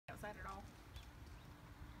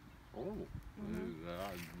Horrible. You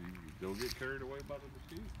don't get carried away by the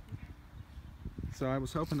mosquitoes. So I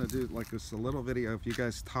was hoping to do like this a little video of you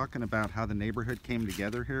guys talking about how the neighborhood came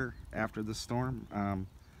together here after the storm.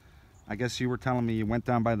 I guess you were telling me you went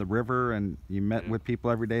down by the river and you met with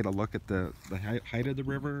people every day to look at the height of the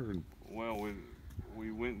river. Well,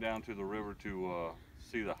 we went down to the river to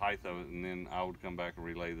see the height of it, and then I would come back and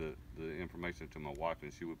relay the information to my wife,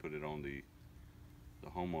 and she would put it on the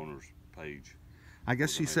homeowner's page. I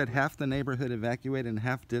guess she said half the neighborhood evacuated and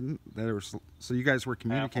half didn't. So you guys were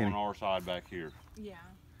communicating. Half on our side back here. Yeah.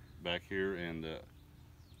 Back here, and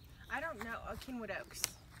I don't know. Kinwood Oaks.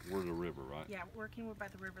 We're the river, right? Yeah, we're Kinwood by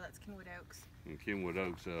the river. That's Kinwood Oaks. In Kinwood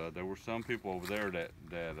Oaks, there were some people over there that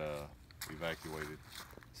evacuated.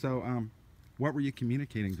 So, what were you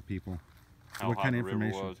communicating to people? How what high kind the of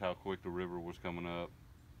information? river was, how quick the river was coming up,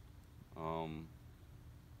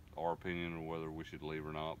 our opinion on whether we should leave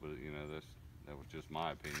or not. But you know, that was just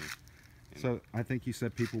my opinion. And so I think you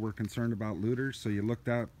said people were concerned about looters. So you looked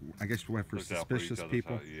out, I guess you went for suspicious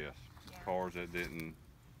people. Yes, yeah. Cars that didn't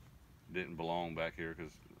belong back here,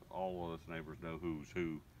 because all of us neighbors know who's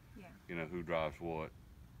who. Yeah. You know, who drives what.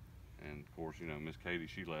 And of course, you know, Miss Katie,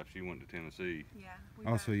 she left. She went to Tennessee.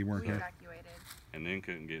 Yeah. So you weren't we here. Evacuated. And then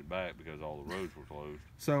couldn't get back because all the roads were closed.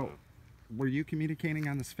 So were you communicating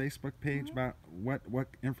on this Facebook page about what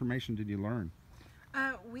information did you learn?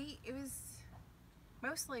 It was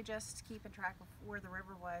mostly just keeping track of where the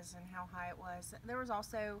river was and how high it was. There was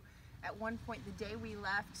also, at one point, the day we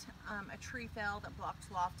left, a tree fell that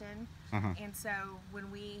blocked Lofton. And so when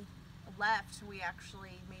we left, we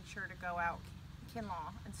actually made sure to go out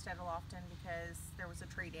Kinlaw instead of Lofton because there was a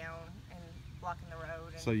tree down and blocking the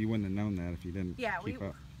road. And so you wouldn't have known that if you didn't keep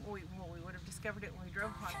up. We would have discovered it when we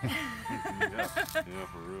drove on it. Yeah,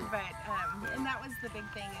 for real. But and that was the big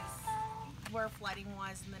thing, is where flooding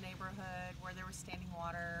was in the neighborhood, where there was standing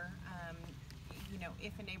water. You know,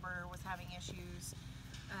 if a neighbor was having issues,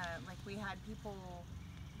 like we had people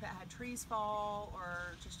that had trees fall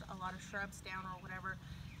or just a lot of shrubs down or whatever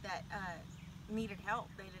that needed help.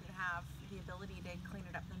 They didn't have the ability to clean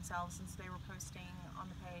it up themselves, since they were posting on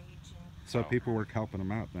the page. And so people were helping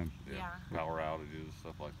them out then. Yeah. Power outages,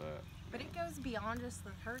 stuff like that. But it goes beyond just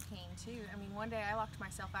the hurricane too. I mean, one day I locked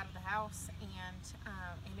myself out of the house,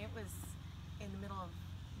 and it was in the middle of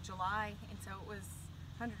July, and so it was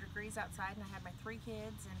 100 degrees outside, and I had my 3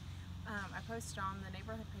 kids, and I posted on the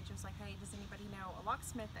neighborhood page. I was like, hey, does anybody know a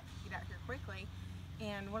locksmith that can get out here quickly?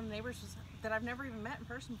 And one of the neighbors that I've never even met in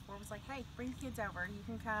person before was like, hey, bring the kids over. You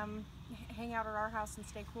can come hang out at our house and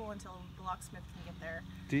stay cool until the locksmith can get there.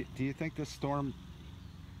 Do you think this storm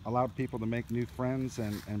allowed people to make new friends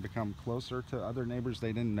and become closer to other neighbors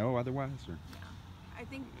they didn't know otherwise? Or? Yeah. I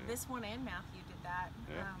think this one and Matthew did that.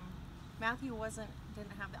 Yeah. Matthew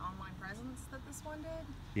didn't have the online presence that this one did.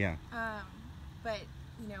 Yeah. But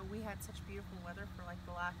you know, we had such beautiful weather for like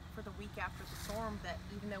the week after the storm, that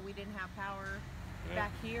even though we didn't have power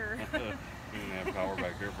back here. We didn't have power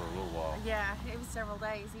back here for a little while. Yeah, it was several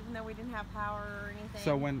days, even though we didn't have power or anything.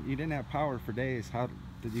 So when you didn't have power for days, how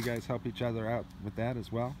did you guys help each other out with that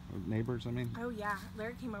as well? With neighbors, I mean? Oh yeah,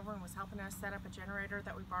 Larry came over and was helping us set up a generator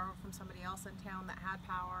that we borrowed from somebody else in town that had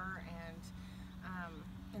power,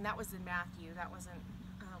 and that was in Matthew. That wasn't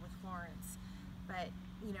with Florence. But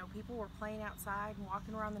you know, people were playing outside and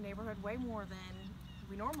walking around the neighborhood way more than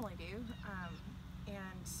we normally do.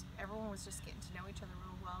 And everyone was just getting to know each other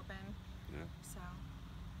real well then. Yeah. So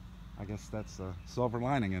I guess that's the silver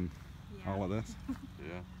lining in all of this.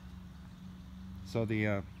 Yeah. So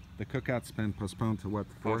the cookout's been postponed to what,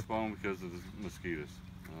 the 4th? Postponed because of the mosquitoes.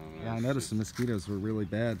 Yeah, I noticed the mosquitoes were really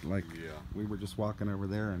bad. Like, we were just walking over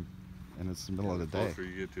there, and it's the middle of the day. The closer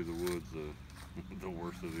you get to the woods, the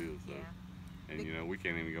worse it is. So. Yeah. And you know, we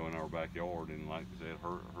can't even go in our backyard, and like I said,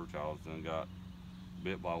 her child's done got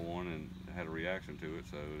bit by one and had a reaction to it,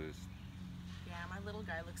 so it's... Yeah, my little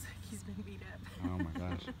guy looks like he's been beat up. Oh my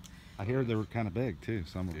gosh. I hear they were kind of big too,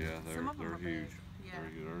 some of them. Yeah, they're huge. Yeah.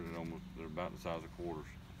 They're about the size of quarters.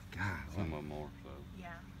 God. Some of them are, so... Yeah.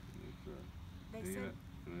 It's,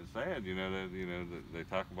 and it's sad, you know, that they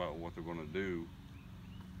talk about what they're going to do,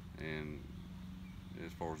 and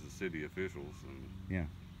as far as the city officials, and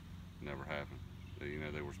never happened. You know,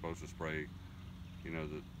 they were supposed to spray, you know,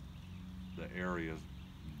 the areas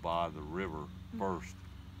by the river first,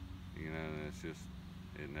 you know, and it's just,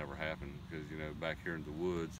 it never happened, because, you know, back here in the woods,